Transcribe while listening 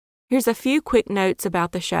Here's a few quick notes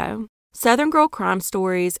about the show. Southern Girl Crime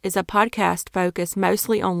Stories is a podcast focused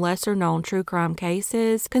mostly on lesser-known true crime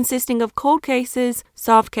cases, consisting of cold cases,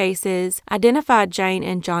 solved cases, identified Jane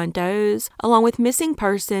and John Does, along with missing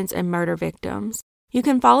persons and murder victims. You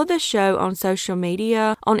can follow the show on social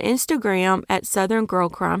media, on Instagram at Southern Girl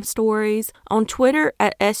Crime Stories, on Twitter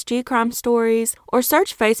at SG Crime Stories, or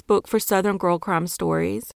search Facebook for Southern Girl Crime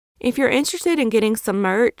Stories. If you're interested in getting some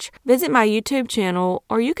merch, visit my YouTube channel,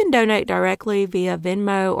 or you can donate directly via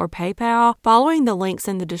Venmo or PayPal following the links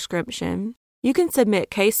in the description. You can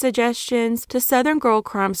submit case suggestions to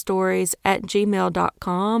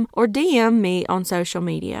southerngirlcrimestories@gmail.com or DM me on social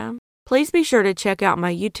media. Please be sure to check out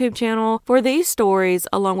my YouTube channel for these stories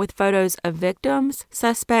along with photos of victims,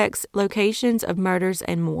 suspects, locations of murders,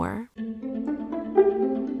 and more.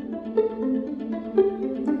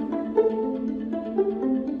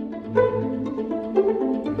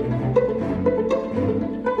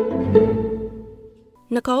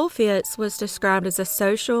 Nicole Fitz was described as a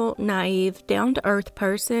social, naive, down-to-earth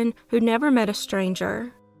person who never met a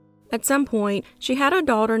stranger. At some point, she had a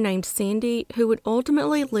daughter named Cindy who would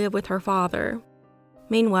ultimately live with her father.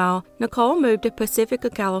 Meanwhile, Nicole moved to Pacifica,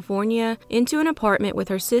 California, into an apartment with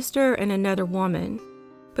her sister and another woman.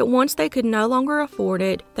 But once they could no longer afford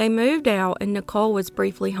it, they moved out and Nicole was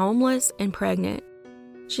briefly homeless and pregnant.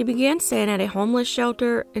 She began staying at a homeless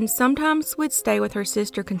shelter and sometimes would stay with her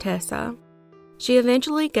sister Contessa. She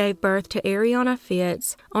eventually gave birth to Ariana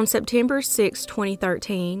Fitz on September 6,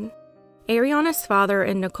 2013. Ariana's father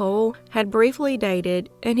and Nicole had briefly dated,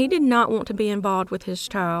 and he did not want to be involved with his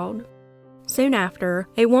child. Soon after,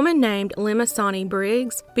 a woman named Limasani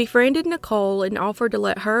Briggs befriended Nicole and offered to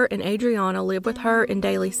let her and Adriana live with her in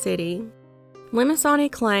Daly City.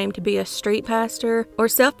 Limasani claimed to be a street pastor or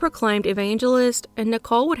self-proclaimed evangelist, and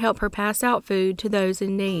Nicole would help her pass out food to those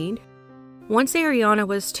in need. Once Ariana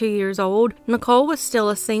was 2 years old, Nicole was still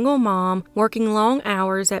a single mom working long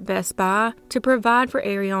hours at Best Buy to provide for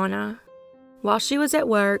Ariana. While she was at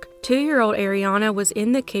work, 2-year-old Ariana was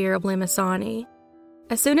in the care of Limasani.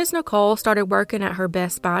 As soon as Nicole started working at her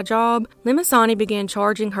Best Buy job, Limasani began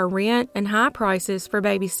charging her rent and high prices for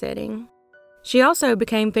babysitting. She also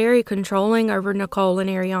became very controlling over Nicole and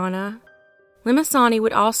Ariana. Limasani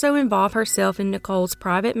would also involve herself in Nicole's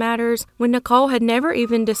private matters when Nicole had never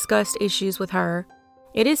even discussed issues with her.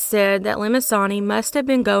 It is said that Limasani must have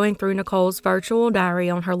been going through Nicole's virtual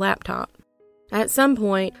diary on her laptop. At some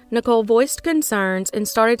point, Nicole voiced concerns and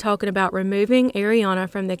started talking about removing Ariana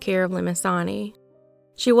from the care of Limasani.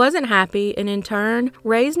 She wasn't happy and in turn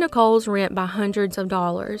raised Nicole's rent by hundreds of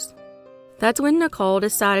dollars. That's when Nicole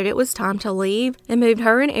decided it was time to leave and moved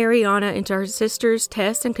her and Ariana into her sisters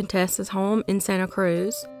Tess and Contessa's home in Santa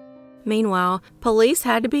Cruz. Meanwhile, police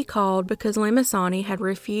had to be called because Limasani had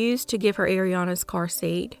refused to give her Ariana's car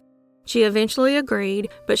seat. She eventually agreed,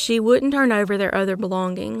 but she wouldn't turn over their other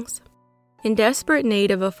belongings. In desperate need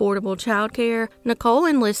of affordable childcare, Nicole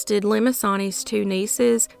enlisted Limasani's 2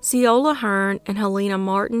 nieces, Ciola Hearn and Helena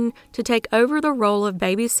Martin, to take over the role of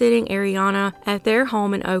babysitting Ariana at their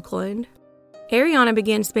home in Oakland. Ariana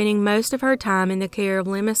began spending most of her time in the care of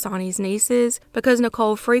Limasani's nieces because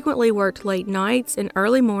Nicole frequently worked late nights and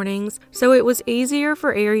early mornings, so it was easier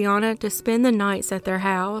for Ariana to spend the nights at their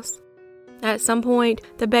house. At some point,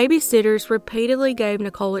 the babysitters repeatedly gave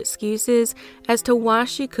Nicole excuses as to why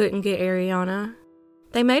she couldn't get Ariana.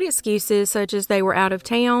 They made excuses such as they were out of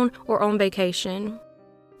town or on vacation.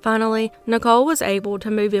 Finally, Nicole was able to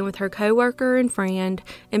move in with her coworker and friend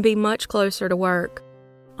and be much closer to work.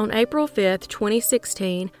 On April 5,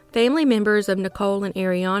 2016, family members of Nicole and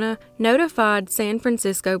Ariana notified San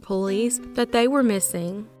Francisco police that they were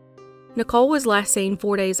missing. Nicole was last seen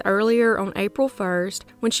 4 days earlier on April 1st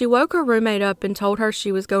when she woke her roommate up and told her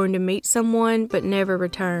she was going to meet someone but never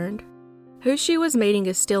returned. Who she was meeting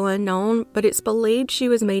is still unknown, but it's believed she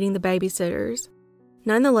was meeting the babysitters.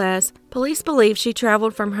 Nonetheless, police believe she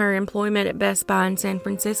traveled from her employment at Best Buy in San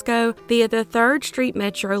Francisco via the 3rd Street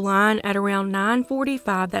Metro line at around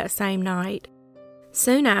 9:45 that same night.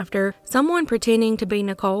 Soon after, someone pretending to be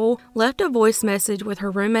Nicole left a voice message with her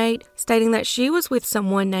roommate stating that she was with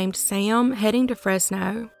someone named Sam heading to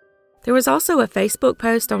Fresno. There was also a Facebook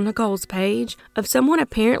post on Nicole's page of someone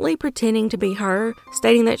apparently pretending to be her,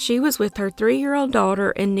 stating that she was with her 3-year-old daughter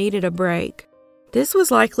and needed a break. This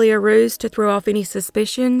was likely a ruse to throw off any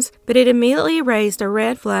suspicions, but it immediately raised a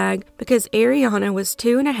red flag because Ariana was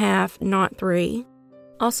 2.5, not 3.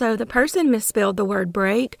 Also, the person misspelled the word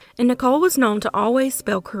break, and Nicole was known to always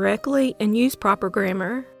spell correctly and use proper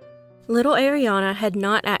grammar. Little Ariana had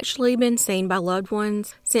not actually been seen by loved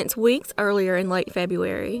ones since weeks earlier in late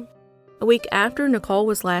February. A week after Nicole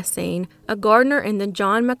was last seen, a gardener in the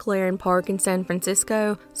John McLaren Park in San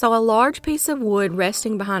Francisco saw a large piece of wood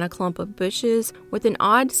resting behind a clump of bushes with an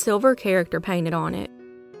odd silver character painted on it.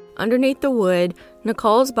 Underneath the wood,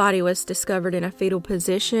 Nicole's body was discovered in a fetal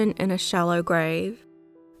position in a shallow grave.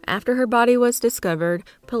 After her body was discovered,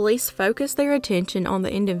 police focused their attention on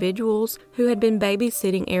the individuals who had been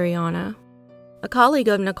babysitting Ariana. A colleague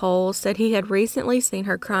of Nicole said he had recently seen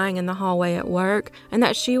her crying in the hallway at work and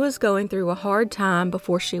that she was going through a hard time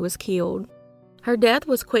before she was killed. Her death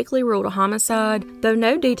was quickly ruled a homicide, though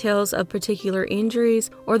no details of particular injuries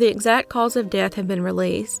or the exact cause of death have been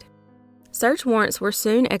released. Search warrants were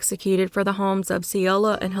soon executed for the homes of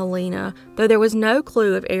Ciola and Helena, though there was no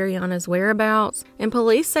clue of Ariana's whereabouts, and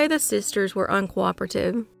police say the sisters were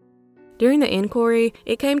uncooperative. During the inquiry,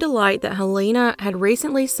 it came to light that Helena had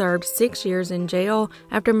recently served 6 years in jail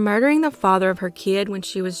after murdering the father of her kid when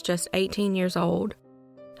she was just 18 years old.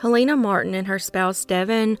 Helena Martin and her spouse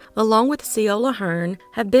Devin, along with Ciola Hearn,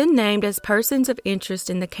 have been named as persons of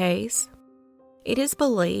interest in the case. It is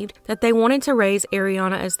believed that they wanted to raise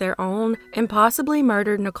Ariana as their own and possibly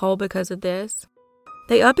murdered Nicole because of this.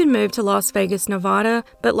 They up and moved to Las Vegas, Nevada,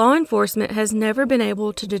 but law enforcement has never been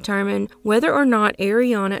able to determine whether or not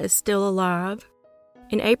Ariana is still alive.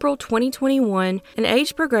 In April 2021, an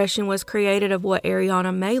age progression was created of what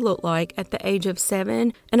Ariana may look like at the age of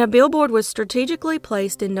 7, and a billboard was strategically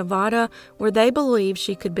placed in Nevada where they believe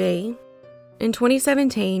she could be. In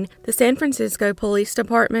 2017, the San Francisco Police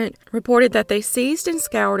Department reported that they seized and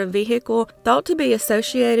scoured a vehicle thought to be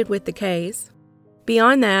associated with the case.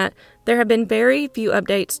 Beyond that, there have been very few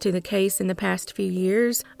updates to the case in the past few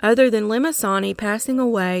years, other than Limasani passing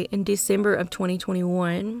away in December of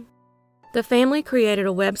 2021. The family created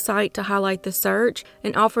a website to highlight the search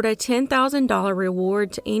and offered a $10,000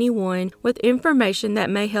 reward to anyone with information that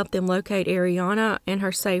may help them locate Ariana and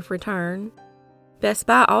her safe return. Best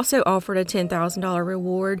Buy also offered a $10,000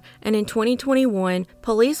 reward, and in 2021,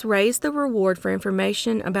 police raised the reward for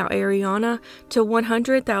information about Ariana to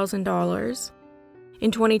 $100,000. In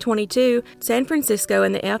 2022, San Francisco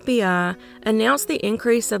and the FBI announced the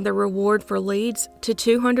increase of the reward for leads to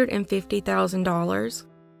 $250,000.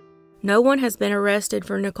 No one has been arrested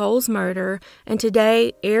for Nicole's murder, and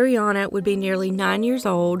today, Ariana would be nearly 9 years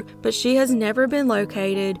old, but she has never been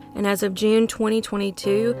located, and as of June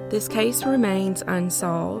 2022, this case remains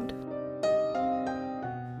unsolved.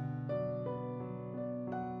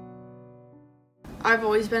 I've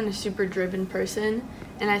always been a super driven person,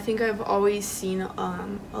 and I think I've always seen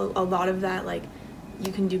a lot of that, like,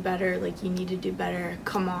 you can do better, like, you need to do better,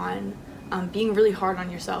 come on. Being really hard on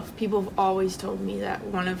yourself. People have always told me that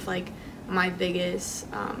one of like my biggest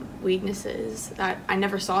weaknesses that I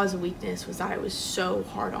never saw as a weakness was that I was so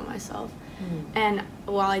hard on myself. And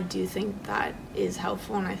while I do think that is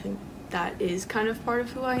helpful and I think that is kind of part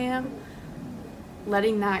of who I am,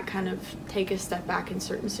 letting that kind of take a step back in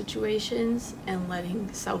certain situations and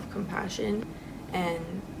letting self-compassion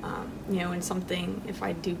and in something, if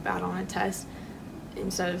I do bad on a test,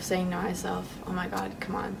 instead of saying to myself, oh my God,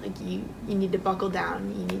 come on, like you need to buckle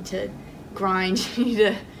down, you need to grind, you need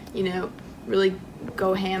to, really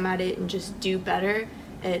go ham at it and just do better.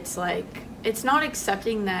 It's like, it's not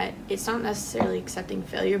necessarily accepting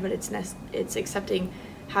failure, but it's accepting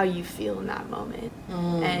how you feel in that moment.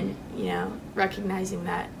 And, recognizing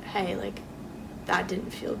that, hey, like that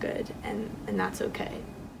didn't feel good and that's okay.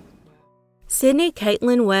 Sydney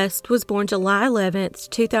Caitlin West was born July 11,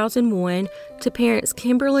 2001, to parents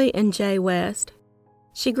Kimberly and Jay West.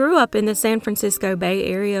 She grew up in the San Francisco Bay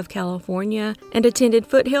Area of California and attended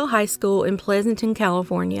Foothill High School in Pleasanton,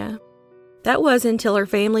 California. That was until her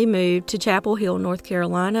family moved to Chapel Hill, North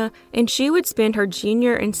Carolina, and she would spend her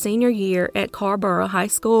junior and senior year at Carborough High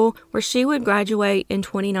School, where she would graduate in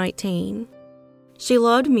 2019. She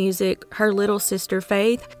loved music, her little sister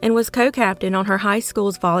Faith, and was co-captain on her high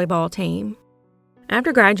school's volleyball team.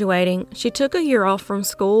 After graduating, she took a year off from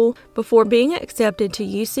school before being accepted to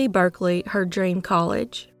UC Berkeley, her dream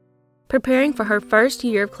college. Preparing for her first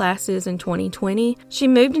year of classes in 2020, she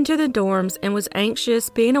moved into the dorms and was anxious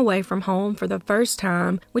being away from home for the first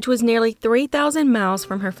time, which was nearly 3,000 miles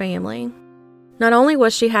from her family. Not only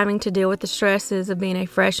was she having to deal with the stresses of being a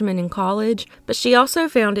freshman in college, but she also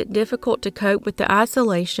found it difficult to cope with the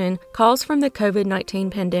isolation caused from the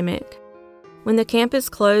COVID-19 pandemic. When the campus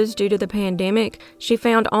closed due to the pandemic, she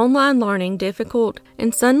found online learning difficult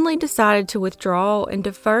and suddenly decided to withdraw and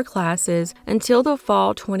defer classes until the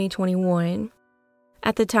fall 2021.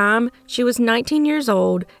 At the time, she was 19 years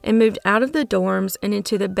old and moved out of the dorms and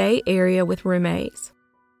into the Bay Area with roommates.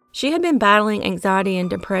 She had been battling anxiety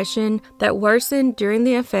and depression that worsened during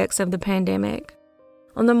the effects of the pandemic.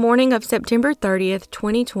 On the morning of September 30th,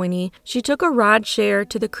 2020, she took a ride share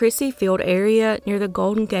to the Crissy Field area near the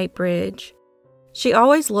Golden Gate Bridge. She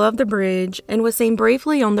always loved the bridge and was seen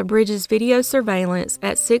briefly on the bridge's video surveillance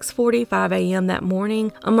at 6:45 a.m. that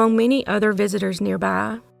morning among many other visitors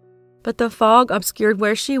nearby. But the fog obscured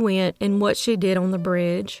where she went and what she did on the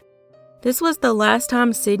bridge. This was the last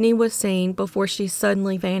time Sydney was seen before she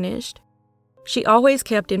suddenly vanished. She always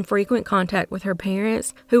kept in frequent contact with her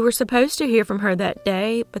parents, who were supposed to hear from her that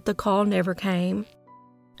day, but the call never came.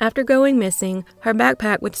 After going missing, her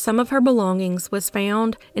backpack with some of her belongings was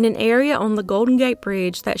found in an area on the Golden Gate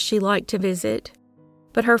Bridge that she liked to visit.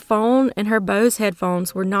 But her phone and her Bose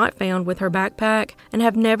headphones were not found with her backpack and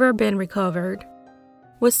have never been recovered.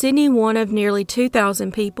 Was Sydney one of nearly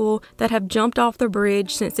 2,000 people that have jumped off the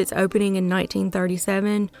bridge since its opening in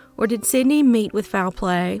 1937, or did Sydney meet with foul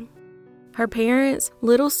play? Her parents,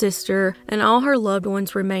 little sister, and all her loved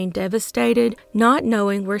ones remain devastated, not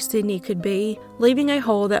knowing where Sydney could be, leaving a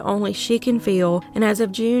hole that only she can fill, and as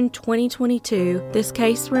of June 2022, this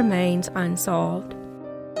case remains unsolved.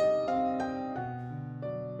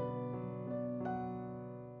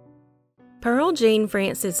 Pearl Jean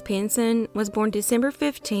Frances Pinson was born December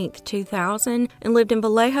 15, 2000, and lived in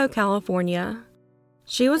Vallejo, California.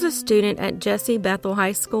 She was a student at Jesse Bethel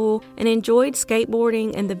High School and enjoyed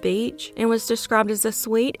skateboarding and the beach and was described as a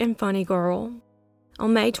sweet and funny girl.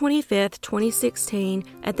 On May 25, 2016,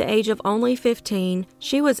 at the age of only 15,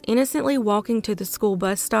 she was innocently walking to the school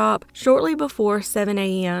bus stop shortly before 7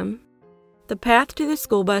 a.m. The path to the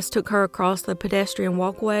school bus took her across the pedestrian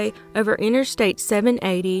walkway over Interstate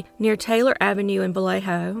 780 near Taylor Avenue in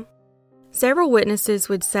Vallejo. Several witnesses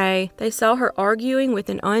would say they saw her arguing with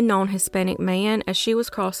an unknown Hispanic man as she was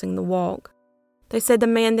crossing the walk. They said the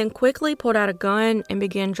man then quickly pulled out a gun and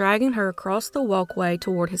began dragging her across the walkway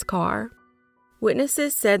toward his car.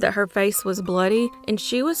 Witnesses said that her face was bloody and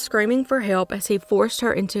she was screaming for help as he forced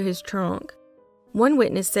her into his trunk. One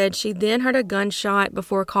witness said she then heard a gunshot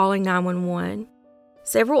before calling 911.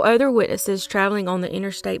 Several other witnesses traveling on the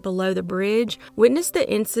interstate below the bridge witnessed the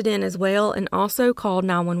incident as well and also called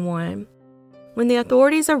 911. When the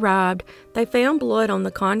authorities arrived, they found blood on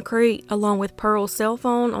the concrete along with Pearl's cell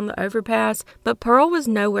phone on the overpass, but Pearl was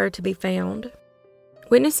nowhere to be found.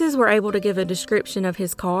 Witnesses were able to give a description of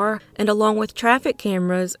his car, and along with traffic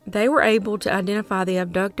cameras, they were able to identify the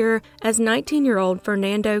abductor as 19-year-old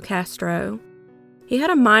Fernando Castro. He had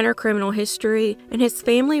a minor criminal history, and his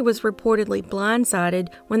family was reportedly blindsided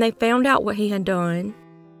when they found out what he had done.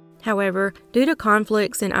 However, due to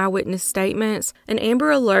conflicts in eyewitness statements, an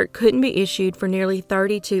Amber Alert couldn't be issued for nearly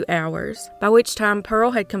 32 hours, by which time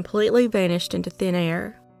Pearl had completely vanished into thin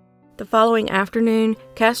air. The following afternoon,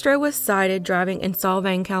 Castro was sighted driving in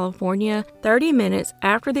Solvang, California, 30 minutes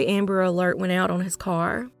after the Amber Alert went out on his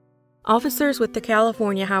car. Officers with the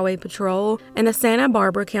California Highway Patrol and the Santa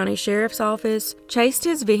Barbara County Sheriff's Office chased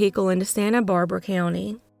his vehicle into Santa Barbara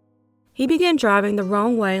County. He began driving the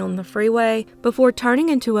wrong way on the freeway before turning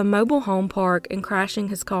into a mobile home park and crashing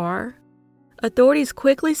his car. Authorities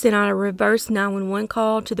quickly sent out a reverse 911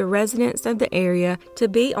 call to the residents of the area to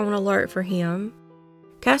be on alert for him.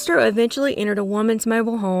 Castro eventually entered a woman's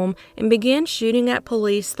mobile home and began shooting at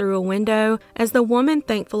police through a window as the woman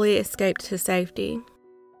thankfully escaped to safety.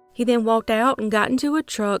 He then walked out and got into a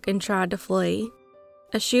truck and tried to flee.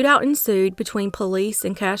 A shootout ensued between police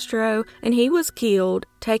and Castro, and he was killed,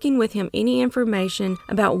 taking with him any information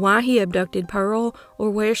about why he abducted Pearl or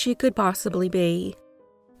where she could possibly be.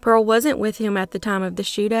 Pearl wasn't with him at the time of the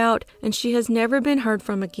shootout, and she has never been heard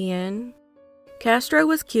from again. Castro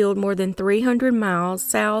was killed more than 300 miles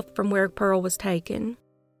south from where Pearl was taken.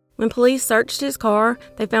 When police searched his car,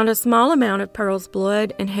 they found a small amount of Pearl's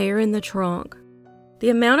blood and hair in the trunk. The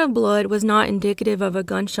amount of blood was not indicative of a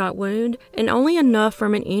gunshot wound and only enough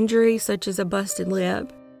from an injury such as a busted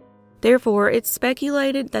lip. Therefore, it's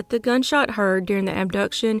speculated that the gunshot heard during the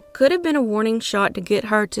abduction could have been a warning shot to get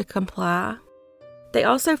her to comply. They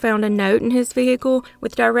also found a note in his vehicle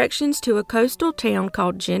with directions to a coastal town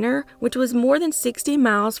called Jenner, which was more than 60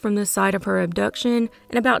 miles from the site of her abduction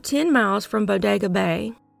and about 10 miles from Bodega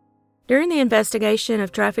Bay. During the investigation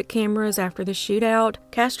of traffic cameras after the shootout,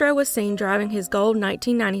 Castro was seen driving his gold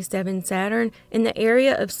 1997 Saturn in the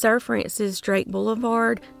area of Sir Francis Drake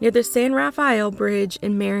Boulevard near the San Rafael Bridge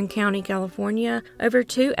in Marin County, California, over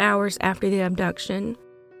 2 hours after the abduction.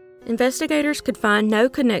 Investigators could find no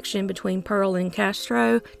connection between Pearl and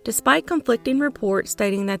Castro, despite conflicting reports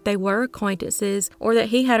stating that they were acquaintances or that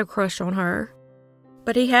he had a crush on her.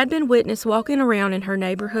 But he had been witnessed walking around in her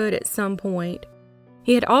neighborhood at some point.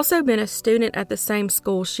 He had also been a student at the same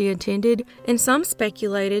school she attended, and some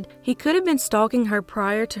speculated he could have been stalking her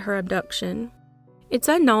prior to her abduction. It's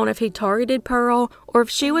unknown if he targeted Pearl or if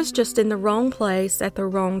she was just in the wrong place at the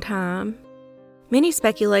wrong time. Many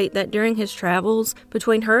speculate that during his travels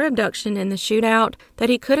between her abduction and the shootout, that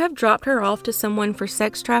he could have dropped her off to someone for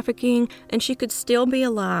sex trafficking and she could still be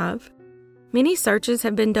alive. Many searches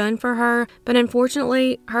have been done for her, but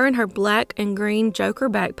unfortunately, her and her black and green Joker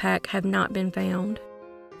backpack have not been found.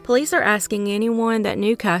 Police are asking anyone that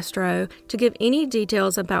knew Castro to give any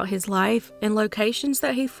details about his life and locations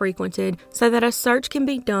that he frequented so that a search can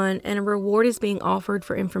be done and a reward is being offered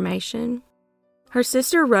for information. Her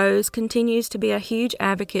sister Rose continues to be a huge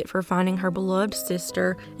advocate for finding her beloved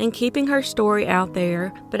sister and keeping her story out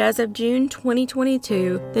there, but as of June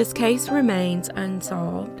 2022, this case remains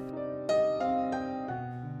unsolved.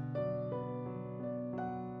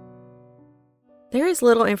 There is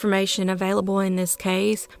little information available in this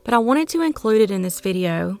case, but I wanted to include it in this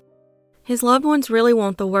video. His loved ones really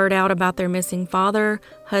want the word out about their missing father,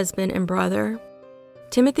 husband, and brother.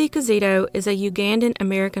 Timothy Kizito is a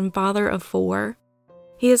Ugandan-American father of 4.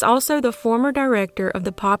 He is also the former director of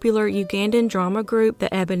the popular Ugandan drama group The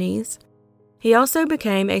Ebonies. He also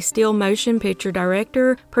became a still motion picture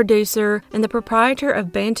director, producer, and the proprietor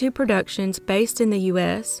of Bantu Productions based in the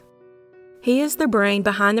U.S. He is the brain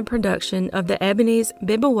behind the production of the Ebonies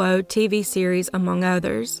Bibiwo TV series, among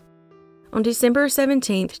others. On December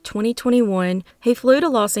 17, 2021, he flew to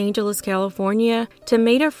Los Angeles, California to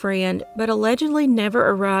meet a friend, but allegedly never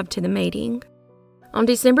arrived to the meeting. On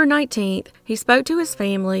December 19th, he spoke to his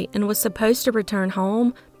family and was supposed to return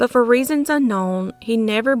home, but for reasons unknown, he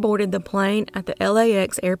never boarded the plane at the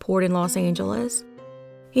LAX airport in Los Angeles.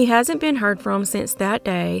 He hasn't been heard from since that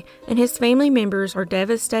day, and his family members are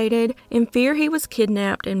devastated and fear he was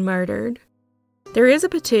kidnapped and murdered. There is a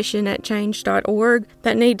petition at change.org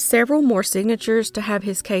that needs several more signatures to have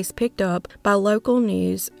his case picked up by local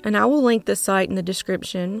news, and I will link the site in the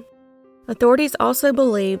description. Authorities also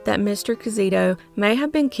believe that Mr. Kizito may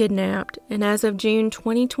have been kidnapped, and as of June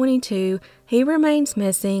 2022, he remains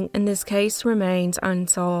missing and this case remains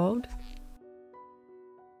unsolved.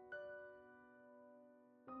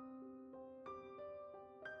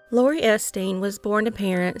 Lori Esteen was born to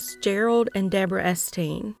parents Gerald and Deborah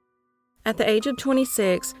Esteen. At the age of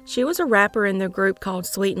 26, she was a rapper in the group called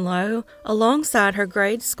Sweet and Low, alongside her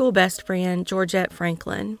grade school best friend Georgette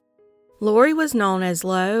Franklin. Lori was known as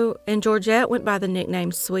Low, and Georgette went by the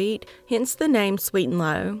nickname Sweet, hence the name Sweet and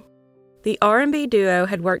Low. The R&B duo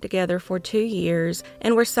had worked together for 2 years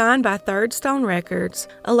and were signed by Third Stone Records,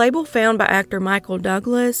 a label founded by actor Michael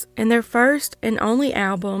Douglas, and their first and only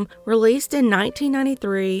album, released in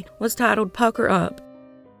 1993, was titled Pucker Up.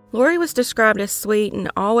 Lori was described as sweet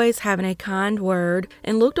and always having a kind word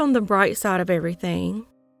and looked on the bright side of everything.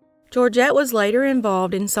 Georgette was later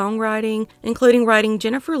involved in songwriting, including writing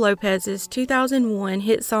Jennifer Lopez's 2001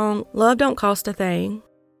 hit song Love Don't Cost a Thing.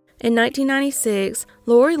 In 1996,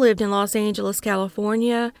 Lori lived in Los Angeles,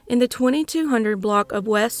 California, in the 2200 block of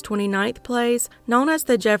West 29th Place, known as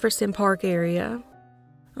the Jefferson Park area.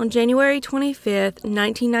 On January 25,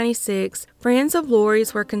 1996, friends of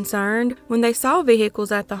Lori's were concerned when they saw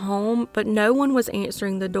vehicles at the home, but no one was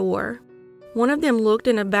answering the door. One of them looked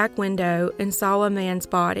in a back window and saw a man's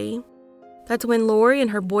body. That's when Lori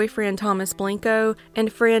and her boyfriend Thomas Blinko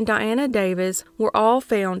and friend Diana Davis were all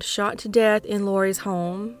found shot to death in Lori's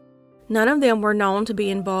home. None of them were known to be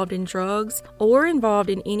involved in drugs or involved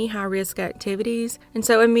in any high-risk activities, and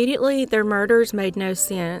so immediately their murders made no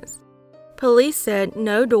sense. Police said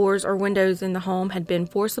no doors or windows in the home had been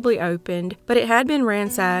forcibly opened, but it had been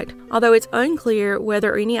ransacked, although it's unclear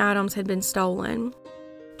whether any items had been stolen.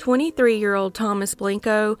 23-year-old Thomas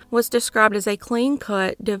Blinko was described as a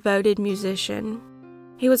clean-cut, devoted musician.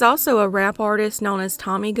 He was also a rap artist known as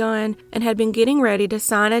Tommy Gunn and had been getting ready to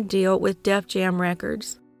sign a deal with Def Jam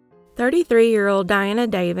Records. 33-year-old Diana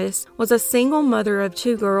Davis was a single mother of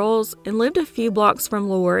 2 girls and lived a few blocks from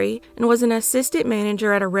Lori and was an assistant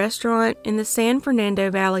manager at a restaurant in the San Fernando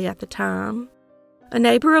Valley at the time. A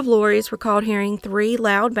neighbor of Lori's recalled hearing 3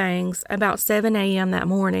 loud bangs about 7 a.m. that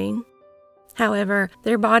morning. However,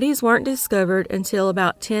 their bodies weren't discovered until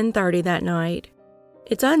about 10:30 that night.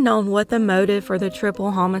 It's unknown what the motive for the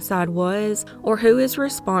triple homicide was or who is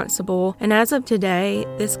responsible, and as of today,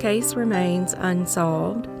 this case remains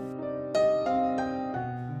unsolved.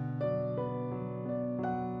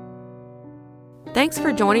 Thanks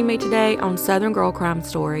for joining me today on Southern Girl Crime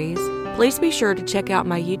Stories. Please be sure to check out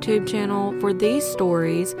my YouTube channel for these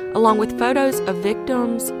stories, along with photos of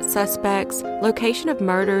victims, suspects, location of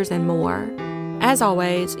murders, and more. As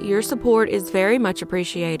always, your support is very much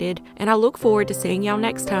appreciated, and I look forward to seeing y'all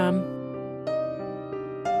next time.